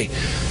 you say, "Hey,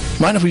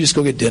 mind if we just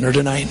go get dinner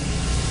tonight?"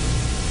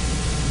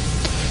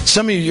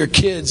 Some of you, your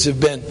kids you've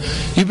been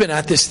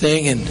at this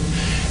thing, and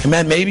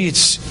man, maybe you've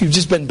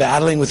just been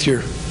battling with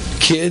your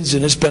kids,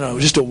 and it's been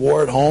just a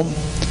war at home.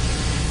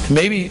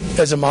 Maybe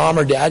as a mom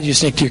or dad, you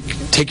just need to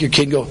take your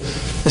kid and go,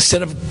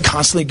 instead of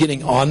constantly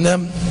getting on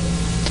them,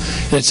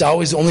 and it's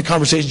always the only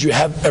conversations you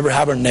ever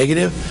have are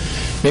negative,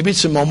 maybe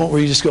it's a moment where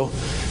you just go,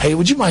 "Hey,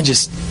 would you mind can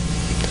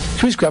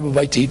we just grab a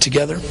bite to eat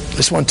together? I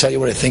just want to tell you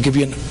what I think of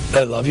you, and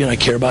I love you, and I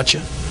care about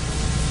you."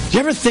 Do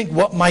you ever think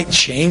what might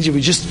change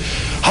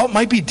how it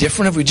might be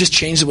different if we just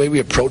change the way we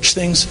approach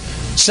things?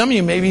 Some of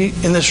you, maybe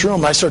in this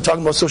room, I started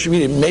talking about social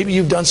media, maybe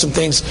you've done some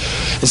things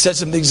and said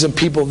some things to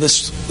people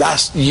this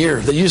last year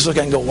that you just look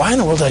at and go, "Why in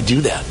the world did I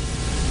do that?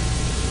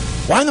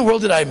 Why in the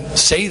world did I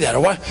say that?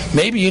 Or why?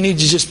 Maybe you need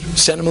to just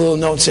send them a little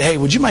note and say, hey,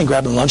 would you mind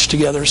grabbing lunch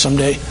together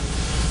someday? I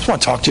just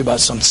want to talk to you about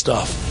some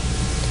stuff.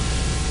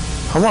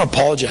 I want to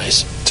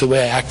apologize to the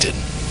way I acted,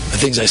 the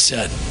things I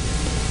said.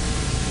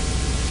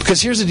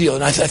 Because here's the deal,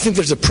 and I think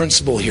there's a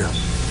principle here.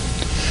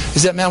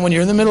 Is that, man, when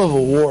you're in the middle of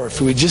a war,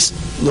 if we just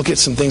look at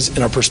some things and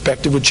our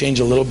perspective would change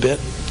a little bit,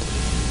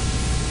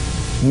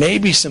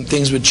 maybe some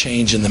things would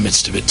change in the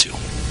midst of it too.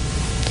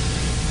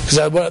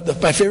 Because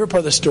my favorite part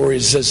of the story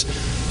is it says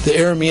the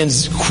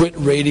Arameans quit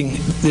raiding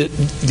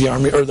the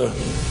army, or I don't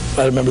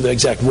remember the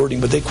exact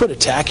wording, but they quit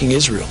attacking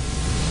Israel.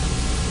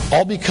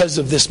 All because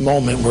of this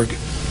moment where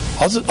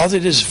all they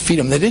did is feed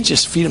them. They didn't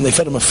just feed them, they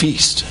fed them a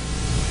feast.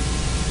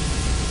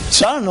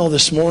 So I don't know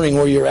this morning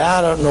where you're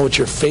at. I don't know what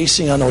you're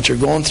facing. I don't know what you're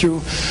going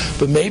through.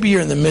 But maybe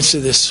you're in the midst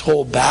of this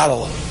whole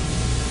battle.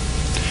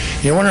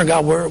 You're wondering,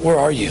 God, where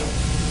are you?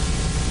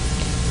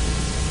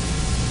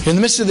 You're in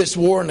the midst of this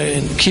war, and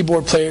the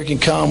keyboard player can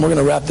come. We're going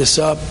to wrap this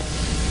up.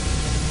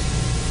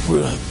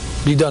 We're going to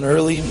be done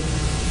early.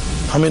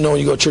 How many know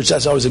when you go to church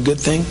that's always a good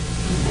thing?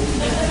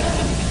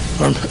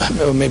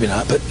 Or maybe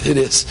not, but it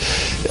is.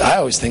 I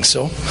always think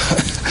so.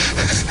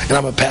 And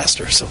I'm a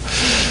pastor, so...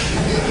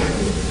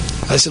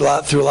 I sit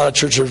through a lot of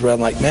churches where I'm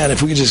like, man,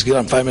 if we could just get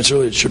on 5 minutes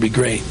earlier, it should be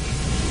great.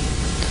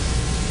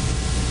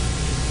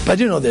 But I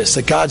do know this,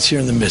 that God's here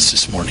in the midst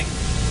this morning.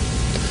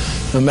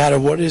 No matter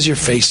what it is you're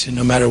facing,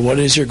 no matter what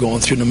it is you're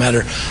going through, no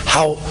matter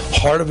how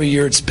hard of a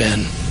year it's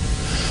been,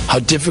 how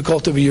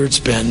difficult of a year it's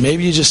been,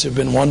 maybe you just have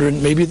been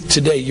wondering, maybe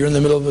today you're in the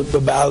middle of a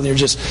battle and you're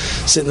just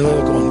sitting in the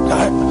middle going,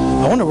 God,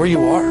 I wonder where you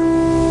are.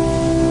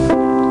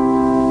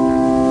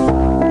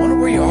 I wonder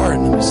where you are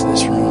in the midst of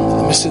this room, in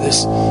the midst of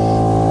this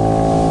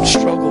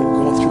struggle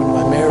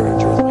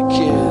marriage, or with my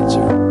kids,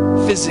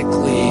 or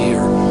physically,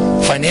 or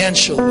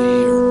financially,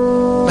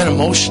 or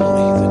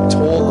emotionally. The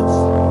toll of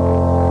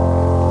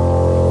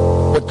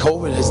what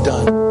COVID has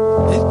done,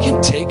 it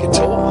can take a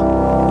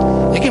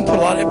toll. It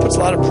puts a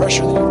lot of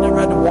pressure that you've never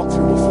had to walk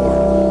through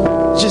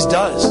before. It just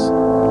does.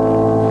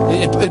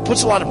 It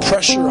puts a lot of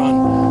pressure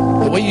on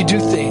the way you do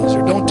things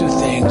or don't do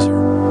things.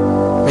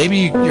 Or maybe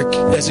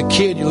you're, as a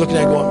kid, you're looking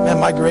at it going, man,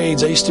 my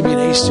grades, I used to be an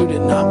A student,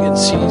 and now I'm getting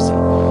C's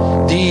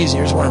and D's, and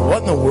you're just wondering, what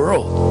in the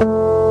world?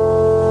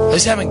 I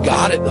just haven't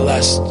got it the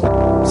last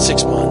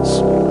 6 months.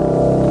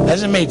 It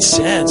hasn't made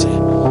sense.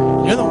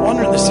 You're the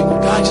wondering this thing, well,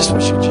 God, I just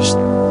wish you'd just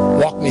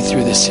walk me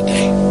through this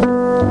today.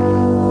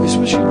 I just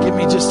wish you'd give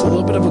me just a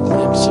little bit of a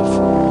glimpse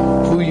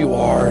of who you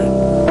are.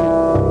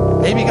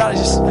 And maybe, God, I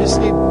just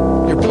need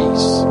your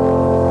peace.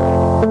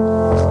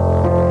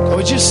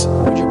 Would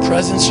your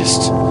presence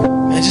just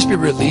be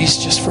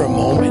released just for a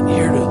moment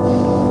here to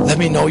let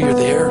me know you're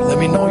there. Let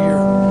me know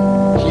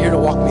you're here to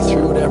walk me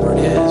through whatever it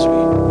is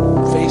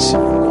we're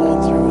facing.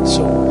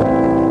 So,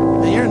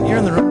 man, you're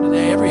in the room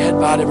today, every head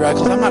bowed, every eye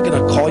closed. I'm not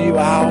going to call you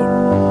out.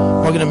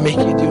 I'm not going to make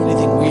you do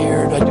anything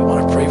weird. I do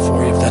want to pray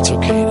for you if that's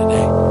okay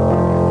today.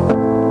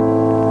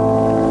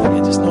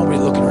 Again, just nobody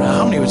looking around.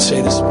 How many would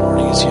say this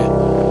morning as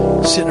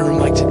you sit in a room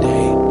like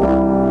today,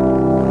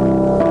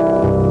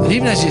 that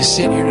even as you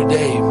sit here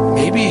today,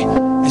 maybe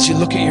as you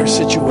look at your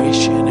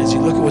situation, as you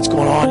look at what's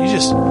going on,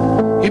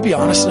 you'd be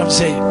honest enough to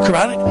say, Kirby,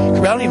 I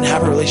don't even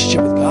have a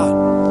relationship with God.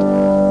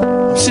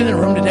 I'm sitting in a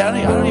room today,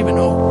 I don't even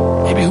know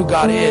maybe who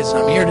God is.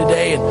 I'm here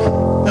today, and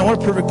man,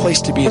 what a perfect place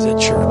to be is at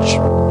church.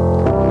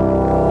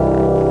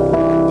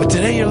 But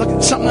today you're looking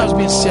at something that was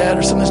being said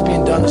or something that's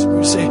being done this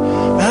morning. You say,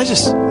 man, I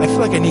feel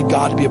like I need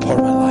God to be a part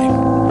of my life.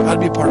 God to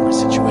be a part of my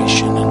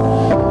situation.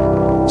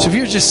 And so if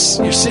you're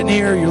sitting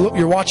here,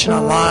 you're watching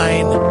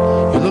online,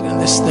 you're looking at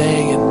this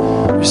thing,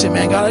 and you say,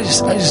 man, God, I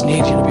just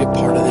need you to be a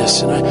part of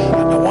this, and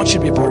I want you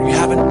to be a part. You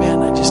haven't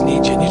been. I just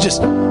need you. And you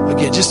just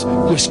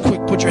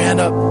quick, put your hand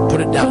up,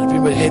 put it down. If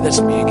anybody, hey, that's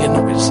me again.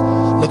 Nobody just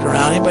looking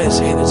around. Anybody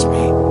say, hey, that's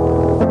me.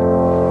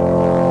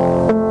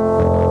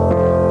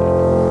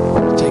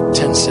 Take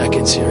 10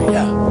 seconds here.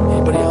 Yeah.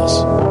 Anybody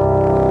else?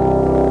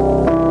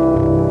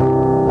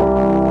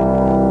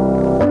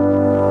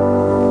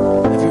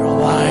 If you're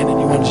online and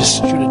you want to just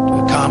shoot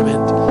a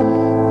comment,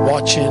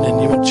 watching,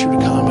 and you want to shoot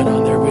a comment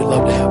on there, we'd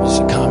love to have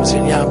just a comment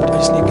saying, yeah, I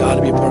just need God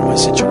to be a part of my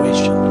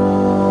situation.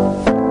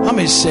 How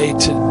many say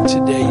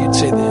today you'd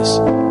say this?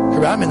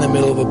 I'm in the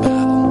middle of a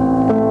battle.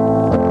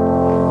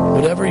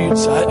 Whatever you'd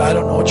say, I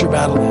don't know what your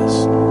battle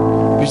is.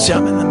 You'd say,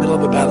 I'm in the middle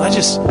of a battle.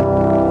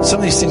 Some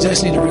of these things, I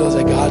just need to realize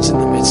that God's in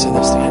the midst of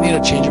this thing. I need a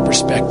change of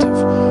perspective.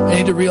 I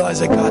need to realize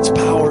that God's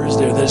power is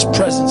there, that His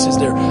presence is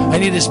there. I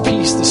need His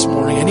peace this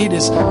morning. I need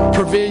His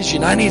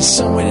provision. I need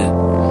some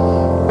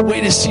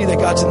way to see that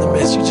God's in the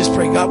midst. You just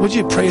pray, God, would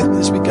you pray with me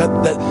this week,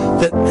 God,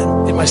 that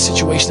in my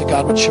situation that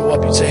God would show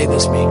up. You'd say, hey,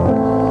 that's me.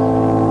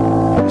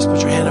 Just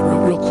put your hand up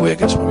real quick.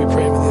 I just want to be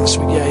praying with you this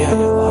week. Yeah. A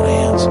lot of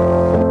hands. A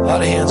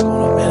lot of hands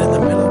going up, man, in the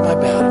middle of my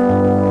battle.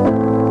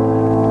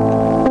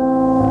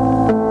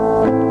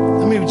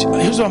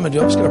 Here's what I'm going to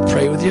do. I'm just going to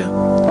pray with you.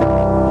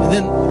 And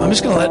then I'm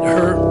just going to let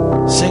her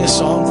sing a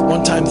song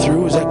one time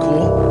through. Is that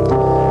cool?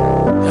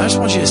 And I just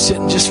want you to sit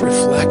and just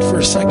reflect for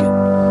a second.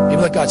 Maybe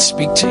let God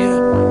speak to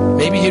you.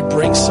 Maybe He'd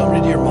bring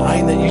somebody to your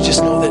mind that you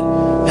just know that,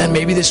 man,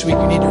 maybe this week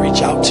you need to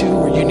reach out to,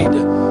 or you need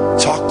to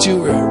talk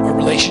to, or a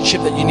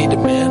relationship that you need to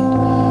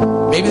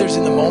mend. Maybe there's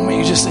in the moment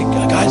you just think,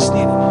 God, I just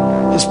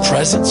need His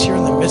presence here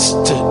in the midst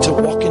to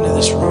walk into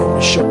this room,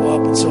 to show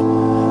up. And so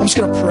I'm just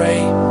going to pray.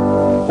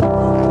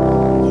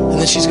 And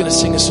then she's going to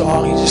sing a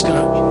song. He's just going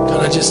to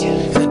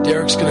and then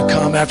Derek's going to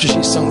come after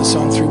she's sung the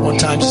song through one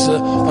time. Just a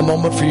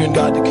moment for you and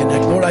God to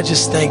connect. Lord, I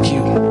just thank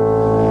you.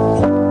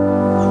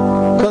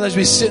 God, as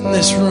we sit in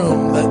this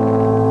room, that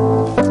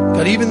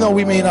God, even though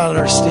we may not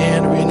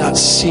understand, or we may not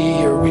see,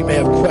 or we may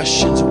have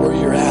questions of where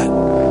you're at,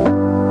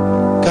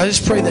 God, I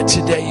just pray that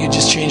today you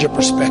just change our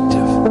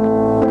perspective.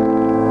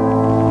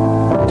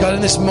 God,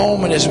 in this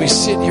moment as we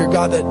sit here,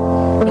 God, that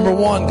number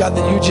one, God,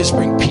 that you just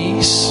bring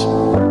peace.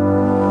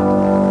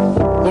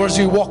 Lord, as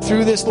we walk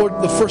through this,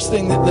 Lord, the first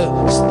thing that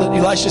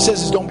Elisha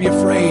says is don't be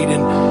afraid.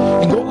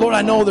 And Lord,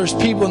 I know there's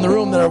people in the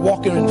room that are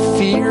walking in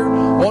fear,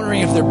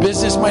 wondering if their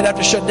business might have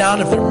to shut down,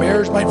 if their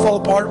marriage might fall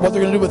apart, what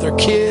they're going to do with their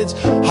kids,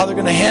 how they're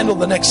going to handle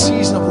the next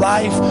season of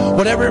life,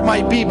 whatever it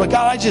might be. But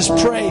God, I just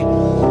pray,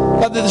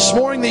 God, that this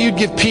morning that you'd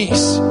give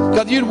peace.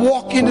 God, that you'd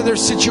walk into their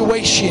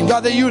situation.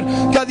 God, that you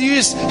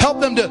just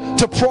help them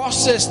to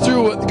process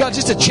through it. God,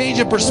 just a change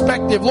of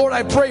perspective. Lord,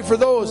 I pray for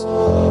those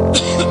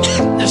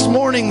this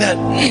morning that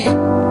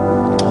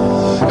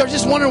are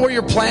just wondering where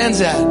your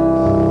plan's at.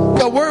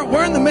 God,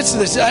 we're in the midst of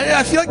this.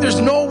 I feel like there's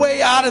no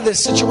way out of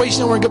this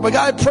situation that we're in. But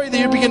God, I pray that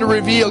you begin to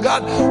reveal.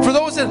 God, for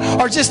those that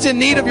are just in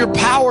need of your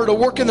power to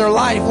work in their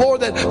life,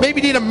 Lord, that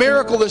maybe need a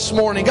miracle this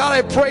morning. God,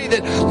 I pray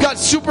that, God,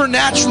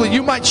 supernaturally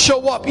you might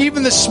show up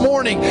even this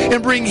morning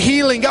and bring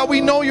healing. God,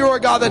 we know you're a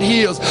God that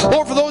heals.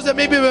 Lord, for those that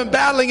maybe have been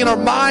battling in our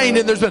mind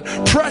and there's been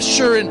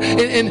pressure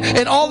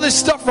and all this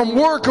stuff from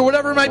work or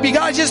whatever it might be,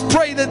 God, I just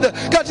pray that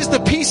just the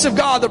peace of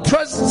God, the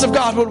presence of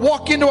God would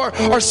walk into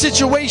our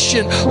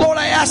situation. Lord,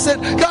 I ask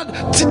that, God,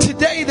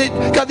 today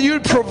that you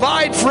would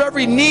provide for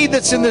every need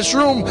that's in this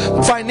room,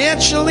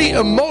 financially,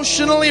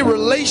 emotionally,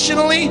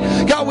 relationally.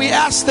 God, we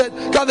ask that,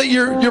 God, that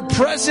your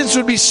presence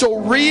would be so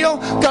real,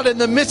 God, in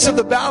the midst of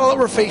the battle that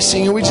we're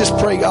facing. And we just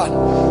pray,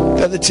 God,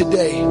 that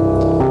today,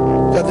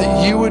 God,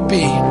 that you would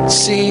be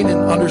seen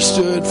and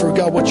understood for,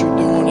 God, what you're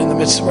doing in the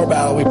midst of our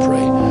battle. We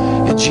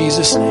pray in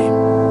Jesus' name.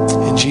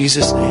 In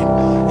Jesus' name,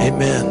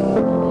 amen.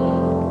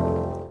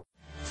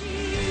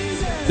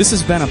 This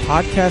has been a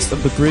podcast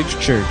of the Bridge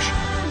Church.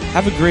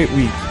 Have a great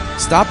week.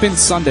 Stop in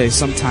Sunday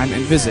sometime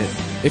and visit.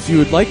 If you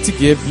would like to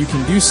give, you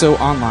can do so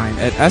online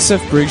at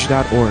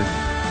sfbridge.org.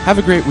 Have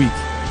a great week.